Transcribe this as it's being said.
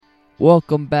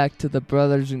Welcome back to the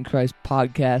Brothers in Christ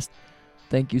podcast.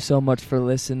 Thank you so much for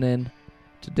listening.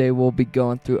 Today we'll be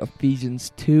going through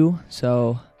Ephesians 2.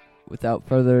 So without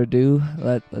further ado,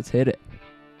 let's hit it.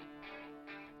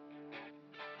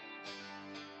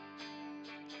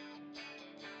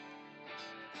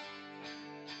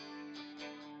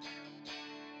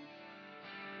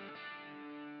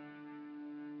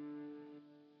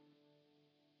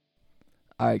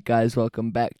 Alright guys, welcome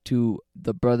back to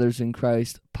the Brothers in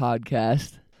Christ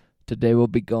podcast. Today we'll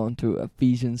be going through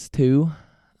Ephesians 2,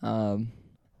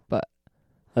 but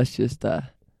let's just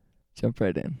jump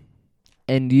right in.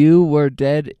 And you were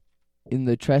dead in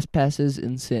the trespasses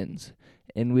and sins,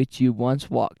 in which you once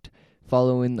walked,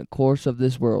 following the course of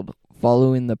this world,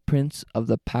 following the prince of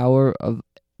the power of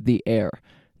the air,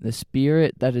 the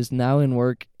spirit that is now in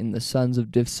work in the sons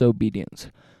of disobedience,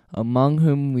 among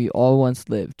whom we all once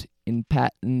lived,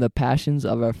 in the passions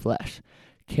of our flesh,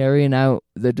 carrying out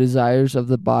the desires of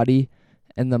the body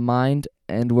and the mind,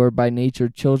 and were by nature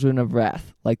children of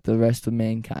wrath, like the rest of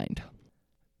mankind.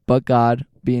 But God,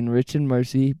 being rich in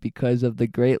mercy, because of the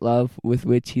great love with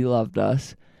which he loved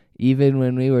us, even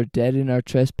when we were dead in our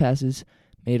trespasses,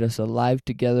 made us alive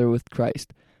together with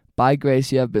Christ. By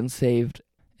grace you have been saved,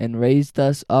 and raised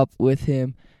us up with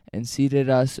him, and seated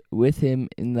us with him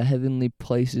in the heavenly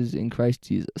places in Christ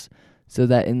Jesus, so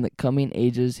that in the coming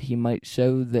ages he might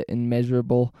show the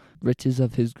immeasurable riches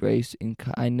of his grace and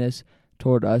kindness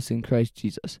toward us in Christ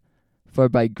Jesus. For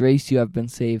by grace you have been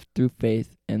saved through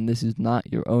faith, and this is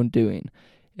not your own doing.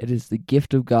 It is the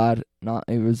gift of God, not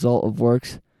a result of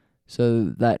works, so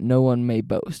that no one may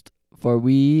boast. For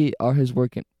we are his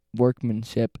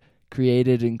workmanship,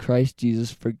 created in Christ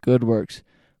Jesus for good works,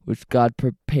 which God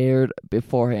prepared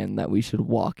beforehand that we should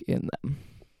walk in them.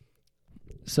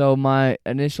 So my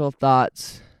initial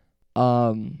thoughts,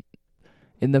 in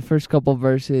the first couple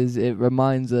verses, it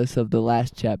reminds us of the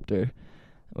last chapter,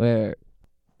 where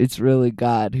it's really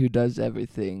God who does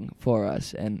everything for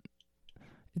us, and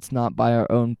it's not by our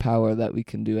own power that we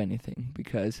can do anything,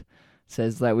 because it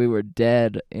says that we were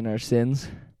dead in our sins,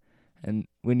 and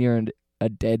when you're a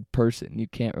dead person, you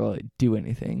can't really do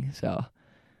anything. So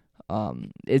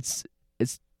it's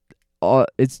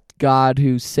God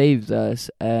who saves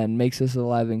us and makes us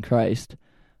alive in Christ.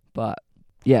 But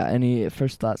yeah, any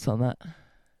first thoughts on that?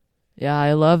 Yeah,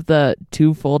 I love the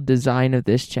twofold design of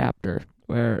this chapter,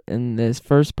 where in this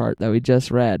first part that we just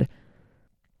read,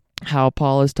 how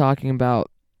Paul is talking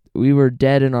about we were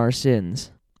dead in our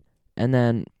sins, and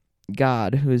then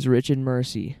God, who is rich in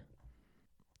mercy,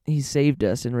 he saved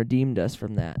us and redeemed us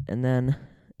from that. And then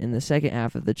in the second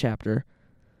half of the chapter,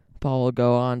 Paul will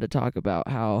go on to talk about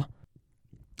how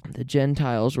the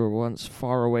Gentiles were once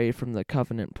far away from the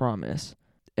covenant promise,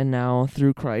 and now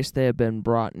through Christ they have been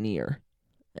brought near.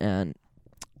 And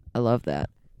I love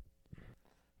that.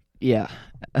 Yeah,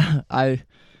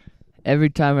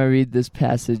 every time I read this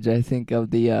passage, I think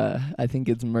of the I think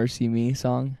it's "Mercy Me"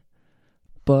 song.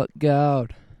 But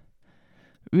God,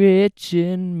 rich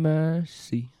in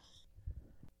mercy.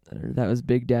 That was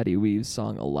Big Daddy Weave's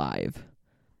song "Alive."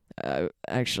 I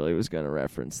actually was going to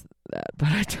reference that, but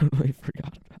I totally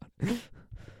forgot about it.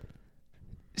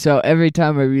 So every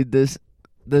time I read this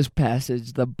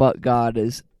passage, the "but God"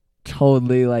 is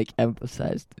totally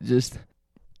emphasized, just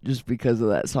because of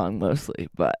that song mostly.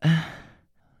 But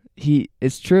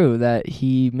it's true that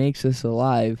he makes us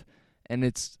alive, and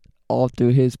it's all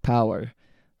through his power.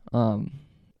 And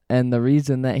the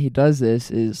reason that he does this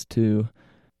is to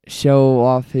show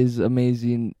off his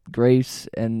amazing grace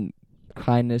and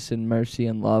kindness and mercy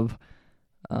and love.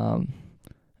 And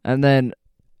then,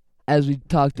 as we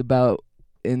talked about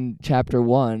in chapter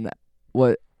 1,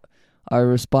 what our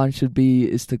response should be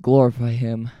is to glorify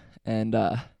him and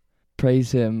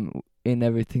praise him in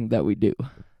everything that we do.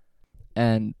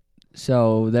 And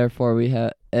so therefore we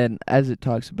have, and as it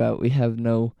talks about, we have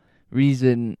no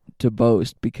reason to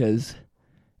boast, because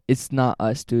it's not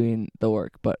us doing the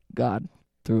work, but God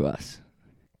through us.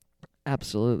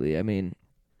 Absolutely. I mean,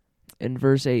 in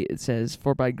verse 8 it says,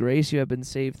 "For by grace you have been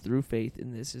saved through faith,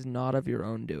 and this is not of your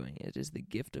own doing. It is the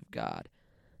gift of God,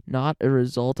 not a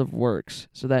result of works,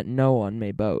 so that no one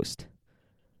may boast."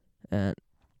 And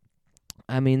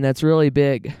I mean, that's really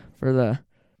big for the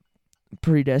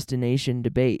predestination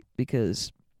debate,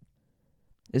 because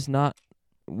it's not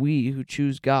we who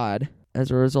choose God as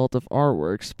a result of our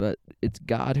works, but it's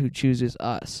God who chooses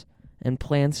us and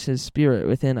plants his spirit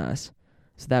within us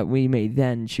so that we may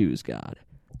then choose God.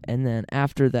 And then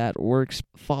after that, works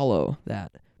follow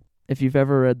that. If you've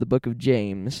ever read the book of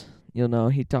James, you'll know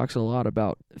he talks a lot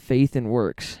about faith and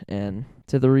works, and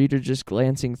To the reader just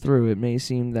glancing through, it may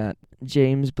seem that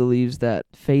James believes that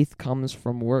faith comes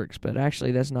from works, but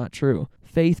actually that's not true.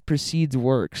 Faith precedes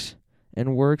works,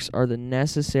 and works are the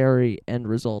necessary end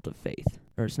result of faith.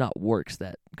 Or it's not works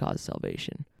that cause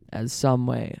salvation, as some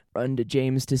way run to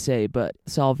James to say, but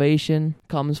salvation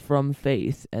comes from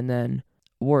faith, and then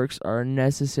works are a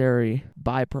necessary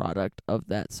byproduct of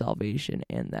that salvation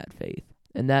and that faith.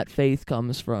 And that faith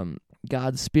comes from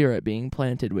God's Spirit being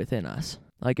planted within us,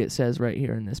 like it says right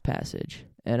here in this passage.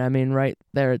 And I mean right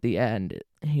there at the end,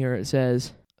 here it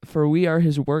says, "For we are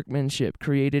his workmanship,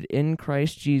 created in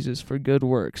Christ Jesus for good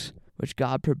works, which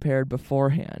God prepared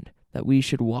beforehand, that we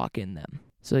should walk in them."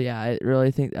 So yeah, I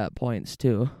really think that points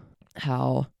to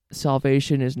how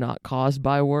salvation is not caused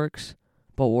by works,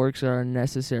 but works are a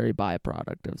necessary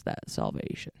byproduct of that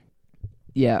salvation.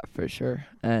 Yeah, for sure.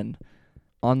 And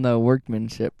on the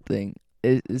workmanship thing,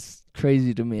 it's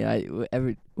crazy to me.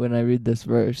 When I read this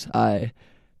verse, I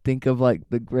think of like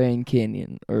the Grand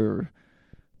Canyon or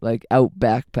like out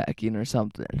backpacking or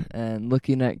something, and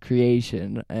looking at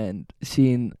creation and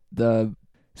seeing the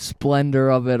splendor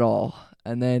of it all.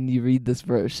 And then you read this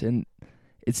verse, and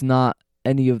it's not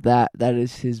any of that. That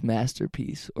is his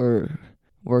masterpiece or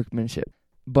workmanship.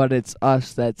 But it's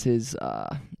us that's his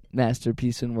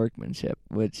masterpiece and workmanship,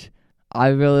 which I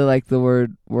really like the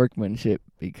word workmanship,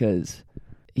 because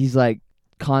he's like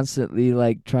constantly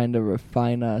like trying to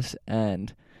refine us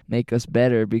and make us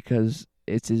better, because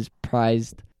it's his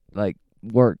prized like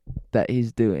work that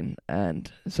he's doing.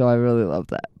 And so I really love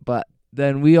that. But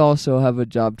then we also have a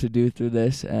job to do through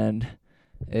this, and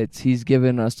he's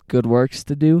given us good works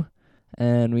to do,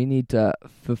 and we need to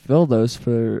fulfill those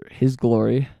for his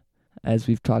glory, as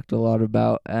we've talked a lot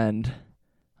about. And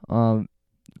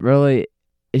really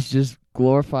it's just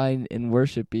glorifying and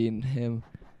worshiping him,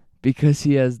 because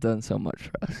he has done so much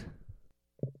for us.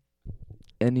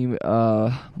 Any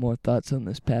more thoughts on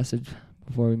this passage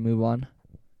before we move on?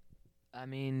 I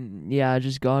mean, yeah,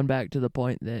 just going back to the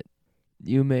point that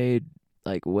you made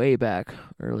like way back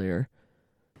earlier.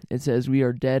 It says we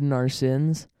are dead in our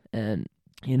sins, and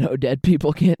dead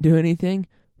people can't do anything.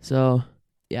 So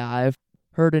yeah, I've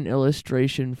heard an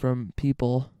illustration from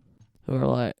people who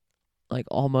are like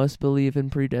almost believe in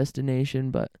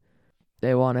predestination, but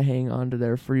they want to hang on to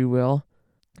their free will.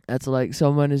 That's like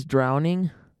someone is drowning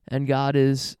and God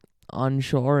is on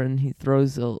shore and he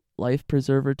throws a life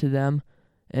preserver to them,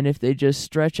 and if they just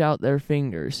stretch out their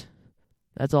fingers,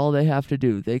 that's all they have to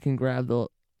do. They can grab the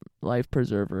life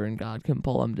preserver and God can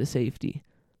pull them to safety.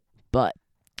 But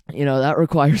that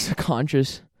requires a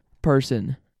conscious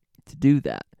person to do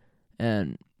that,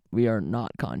 and we are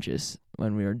not conscious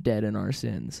when we are dead in our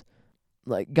sins.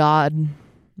 Like, God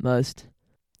must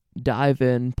dive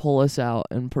in, pull us out,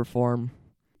 and perform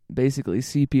basically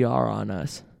CPR on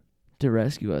us to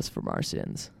rescue us from our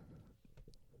sins.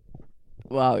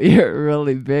 Wow, you're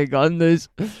really big on this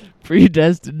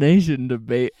predestination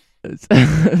debate.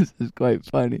 This is quite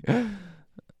funny.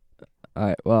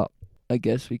 Alright, well, I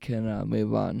guess we can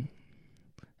move on,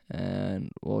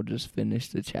 and we'll just finish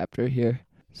the chapter here.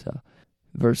 So,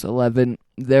 verse 11,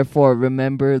 "Therefore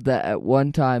remember that at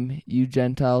one time you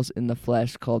Gentiles in the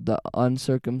flesh, called the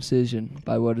uncircumcision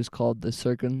by what is called the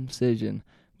circumcision,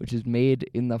 which is made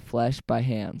in the flesh by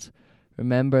hands.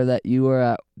 Remember that you were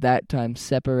at that time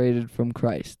separated from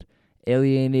Christ,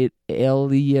 alienated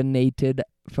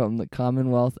from the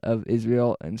commonwealth of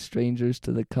Israel, and strangers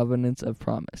to the covenants of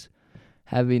promise,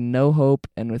 having no hope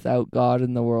and without God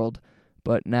in the world.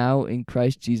 But now in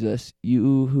Christ Jesus,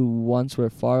 you who once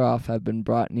were far off have been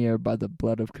brought near by the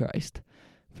blood of Christ.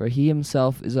 For he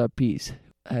himself is our peace,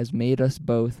 has made us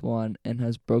both one, and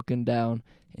has broken down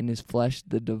in his flesh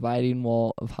the dividing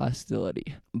wall of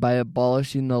hostility, by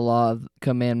abolishing the law of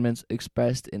commandments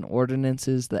expressed in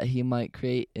ordinances, that he might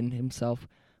create in himself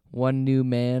one new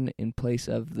man in place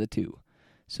of the two,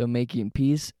 so making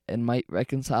peace, and might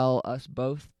reconcile us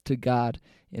both to God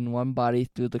in one body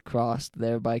through the cross,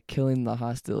 thereby killing the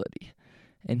hostility.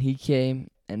 And he came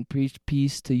and preached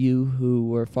peace to you who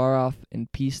were far off, and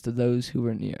peace to those who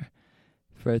were near.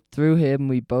 For through him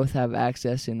we both have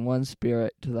access in one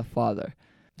Spirit to the Father.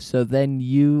 So then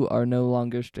you are no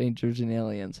longer strangers and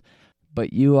aliens,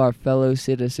 but you are fellow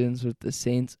citizens with the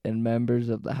saints and members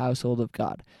of the household of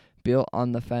God, built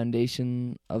on the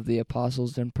foundation of the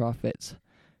apostles and prophets,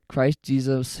 Christ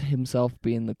Jesus himself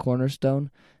being the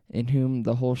cornerstone, in whom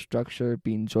the whole structure,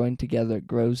 being joined together,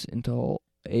 grows into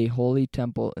a holy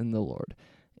temple in the Lord.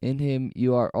 In him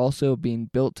you are also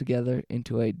being built together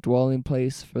into a dwelling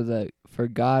place for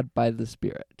God by the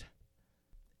Spirit."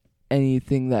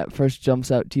 Anything that first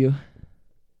jumps out to you?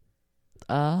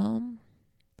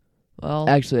 Well,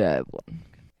 Actually, I have one.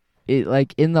 it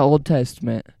like in the Old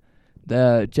Testament,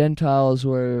 the Gentiles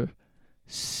were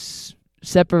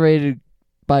separated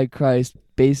by Christ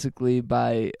basically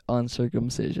by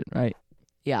uncircumcision, right?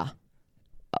 Yeah.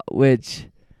 Which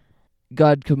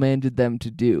God commanded them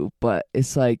to do, but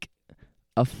it's like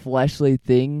a fleshly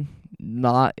thing,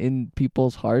 not in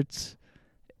people's hearts.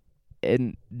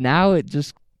 And now it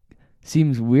just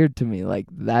seems weird to me, like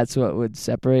that's what would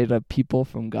separate a people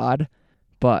from God.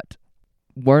 But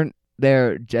weren't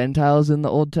there Gentiles in the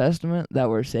Old Testament that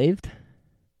were saved?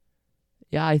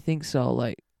 Yeah, I think so.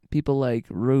 Like people like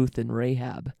Ruth and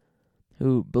Rahab,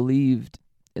 who believed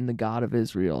in the God of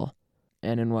Israel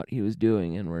and in what he was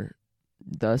doing and were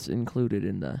thus included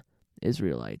in the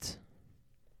Israelites.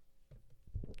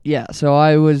 Yeah, so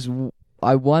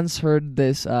I once heard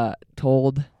this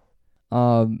told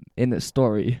in a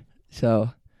story.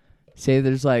 So say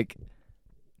there's like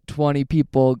 20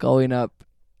 people going up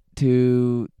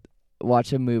to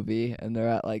watch a movie, and they're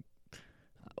at like,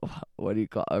 what do you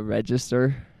call a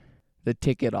register? The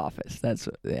ticket office.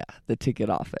 The ticket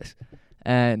office.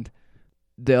 And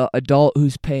the adult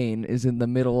who's paying is in the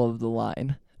middle of the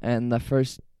line, and the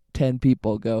first 10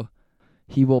 people go,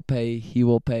 he will pay, he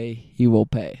will pay, he will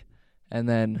pay. And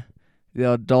then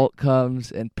the adult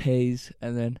comes and pays,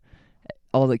 and then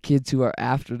all the kids who are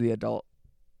after the adult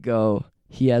go,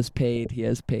 he has paid, he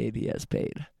has paid, he has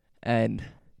paid. And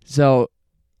so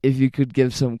if you could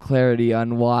give some clarity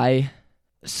on why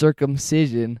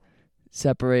circumcision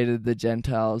separated the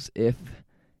Gentiles, if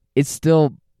it's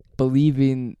still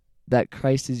believing that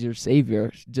Christ is your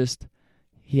Savior, just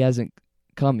he hasn't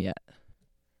come yet.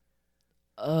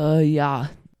 Yeah.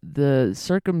 The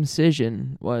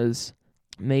circumcision was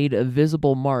made a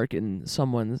visible mark on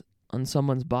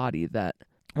someone's body that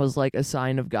was like a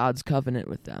sign of God's covenant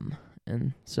with them.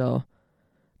 And so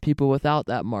people without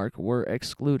that mark were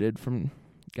excluded from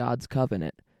God's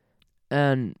covenant.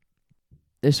 And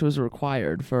this was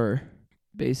required for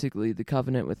basically the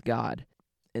covenant with God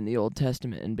in the Old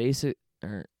Testament.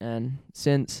 And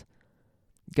since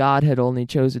God had only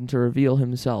chosen to reveal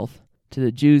himself to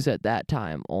the Jews at that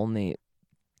time, only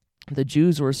the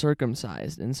Jews were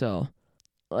circumcised. And so,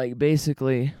 like,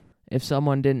 basically, if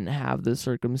someone didn't have the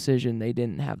circumcision, they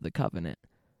didn't have the covenant.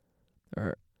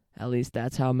 Or at least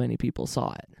that's how many people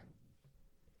saw it.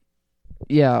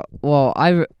 Yeah, well,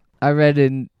 I read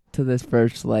into this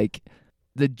verse, like,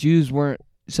 the Jews weren't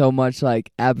so much,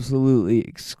 like, absolutely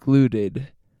excluded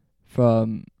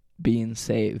from being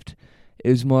saved. It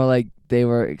was more like they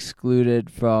were excluded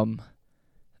from...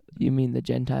 You mean the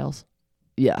Gentiles?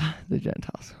 Yeah, the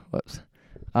Gentiles. Whoops.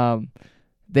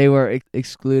 They were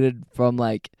excluded from,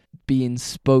 like, being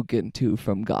spoken to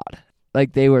from God.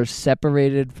 Like, they were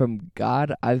separated from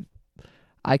God.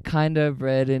 I kind of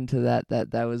read into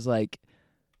that was, like,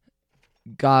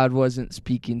 God wasn't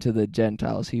speaking to the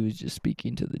Gentiles. He was just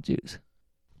speaking to the Jews.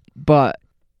 But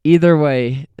either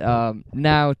way,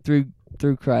 now through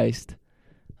Christ,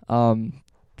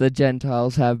 the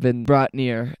Gentiles have been brought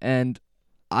near. And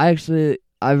I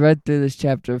read through this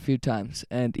chapter a few times,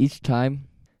 and each time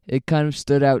it kind of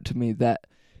stood out to me that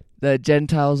the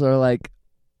Gentiles are like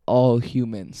all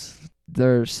humans.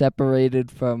 They're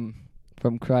separated from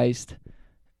Christ.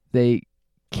 They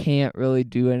can't really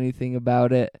do anything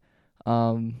about it.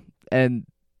 And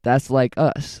that's like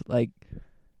us. Like,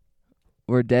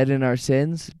 we're dead in our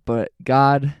sins, but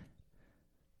God,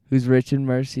 who's rich in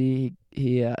mercy,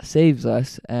 he saves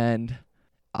us. And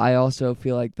I also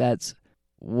feel like that's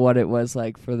what it was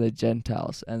like for the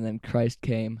Gentiles. And then Christ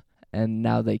came, and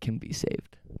now they can be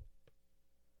saved.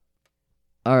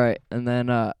 All right, and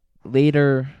then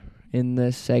later in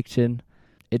this section,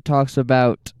 it talks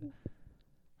about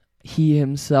he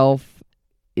himself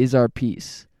is our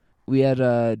peace. We had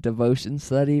a devotion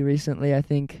study recently, I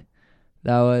think,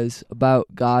 that was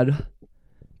about God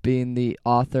being the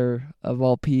author of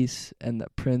all peace and the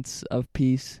Prince of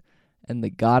Peace and the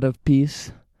God of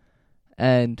peace.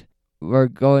 And we're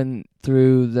going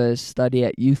through the study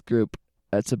at youth group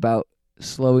that's about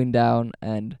slowing down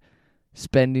and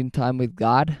spending time with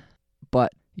God,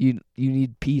 but you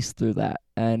need peace through that.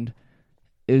 And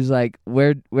it was like,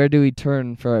 where do we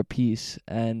turn for our peace?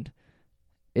 And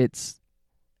it's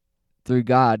through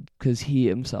God, because he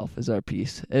himself is our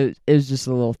peace. It was just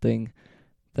a little thing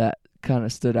that kind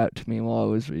of stood out to me while I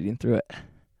was reading through it.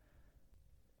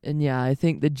 And yeah, I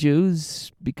think the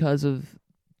Jews, because of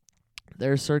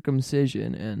their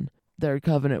circumcision and their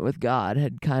covenant with God,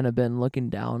 had kind of been looking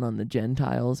down on the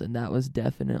Gentiles, and that was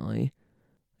definitely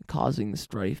causing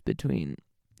strife between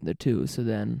the two. So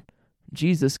then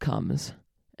Jesus comes,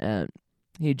 and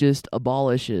he just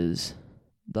abolishes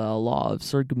the law of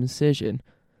circumcision,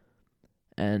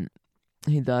 and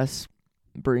he thus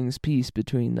brings peace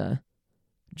between the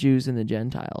Jews and the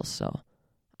Gentiles. So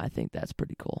I think that's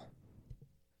pretty cool.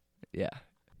 Yeah.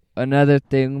 Another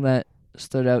thing that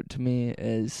stood out to me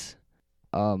is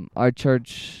our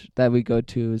church that we go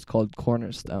to is called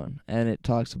Cornerstone, and it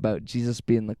talks about Jesus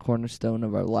being the cornerstone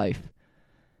of our life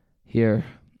here,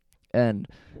 and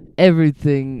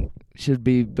everything should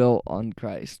be built on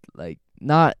Christ. Like,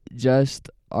 not just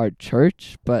our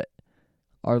church, but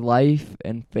our life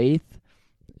and faith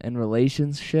and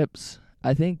relationships.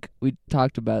 I think we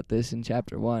talked about this in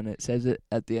chapter 1. It says it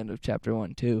at the end of chapter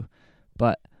 1 too.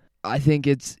 But I think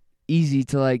it's easy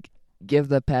to like give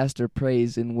the pastor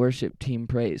praise and worship team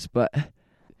praise, but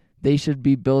they should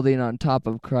be building on top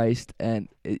of Christ, and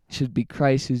it should be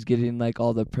Christ who's getting like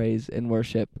all the praise and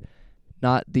worship,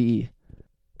 not the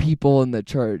people in the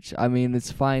church. I mean,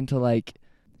 it's fine to like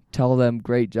tell them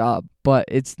great job, but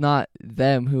it's not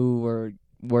them who we're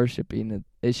worshiping.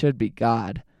 It should be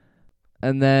God.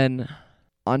 And then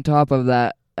on top of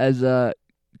that, as a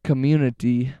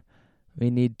community,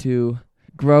 we need to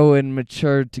grow and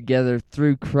mature together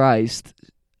through Christ,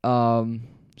 so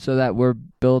that we're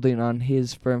building on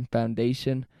his firm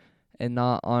foundation and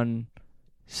not on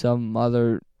some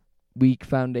other weak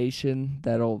foundation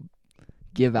that'll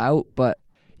give out. But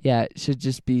yeah, it should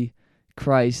just be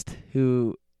Christ,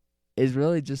 who is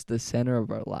really just the center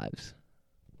of our lives.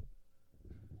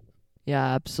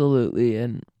 Yeah, absolutely.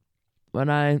 And when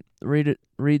I read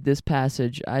this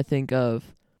passage, I think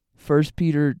of 1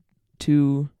 Peter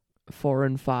 2:4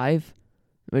 and 5,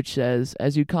 which says,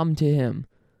 "As you come to him,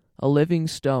 a living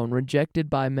stone, rejected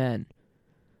by men,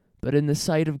 but in the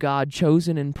sight of God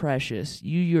chosen and precious,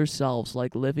 you yourselves,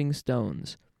 like living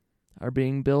stones, are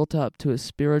being built up to a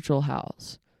spiritual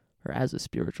house, or as a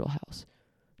spiritual house,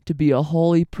 to be a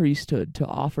holy priesthood, to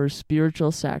offer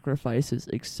spiritual sacrifices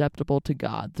acceptable to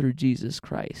God through Jesus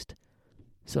Christ."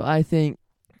 So I think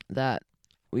that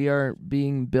we are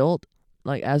being built,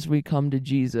 like, as we come to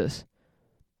Jesus,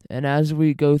 and as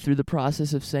we go through the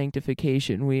process of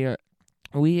sanctification, we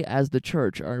as the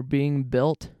church are being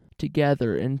built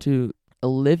together into a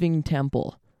living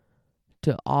temple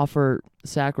to offer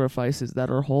sacrifices that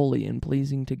are holy and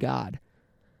pleasing to God.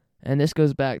 And this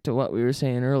goes back to what we were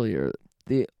saying earlier.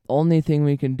 The only thing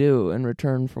we can do in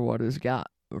return for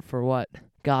what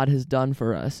God has done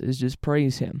for us is just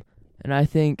praise him. And I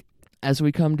think as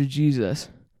we come to Jesus,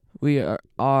 we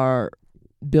are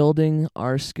building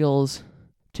our skills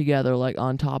together, like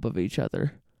on top of each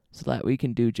other, so that we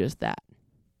can do just that.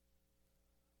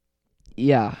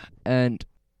 Yeah, and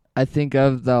I think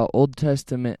of the Old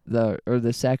Testament,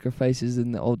 the sacrifices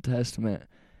in the Old Testament,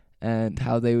 and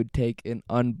how they would take an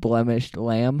unblemished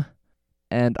lamb.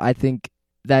 And I think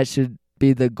that should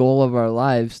be the goal of our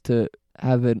lives, to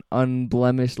have an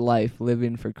unblemished life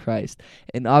living for Christ.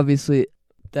 And obviously,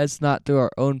 that's not through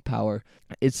our own power.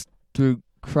 It's through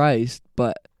Christ.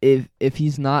 But if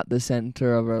he's not the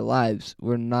center of our lives,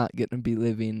 we're not going to be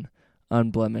living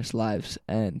unblemished lives.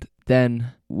 And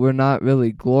then we're not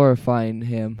really glorifying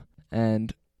him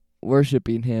and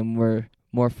worshiping him. We're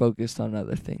more focused on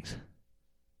other things.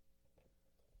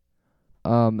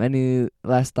 Any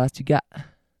last thoughts you got?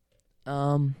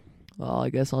 Well, I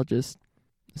guess I'll just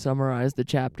summarize the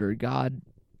chapter. God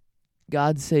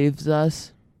saves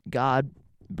us, God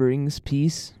brings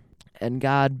peace, and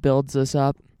God builds us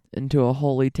up into a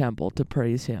holy temple to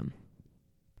praise him.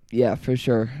 Yeah, for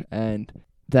sure. And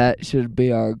that should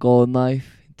be our goal in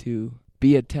life, to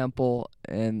be a temple,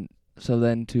 and so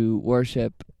then to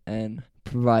worship and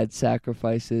provide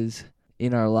sacrifices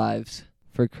in our lives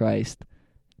for Christ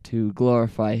to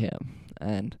glorify him.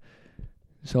 And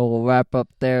so we'll wrap up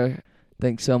there.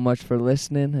 Thanks so much for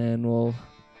listening, and we'll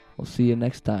see you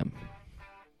next time.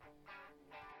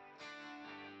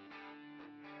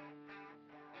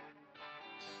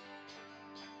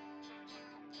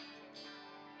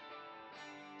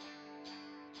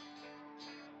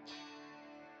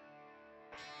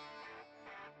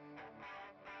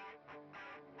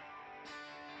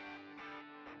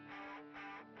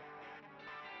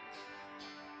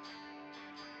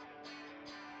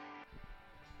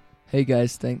 Hey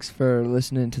guys, thanks for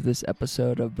listening to this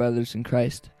episode of Brothers in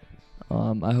Christ.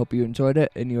 I hope you enjoyed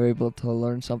it and you were able to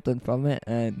learn something from it,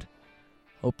 and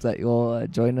hope that you'll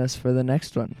join us for the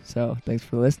next one. So thanks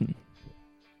for listening.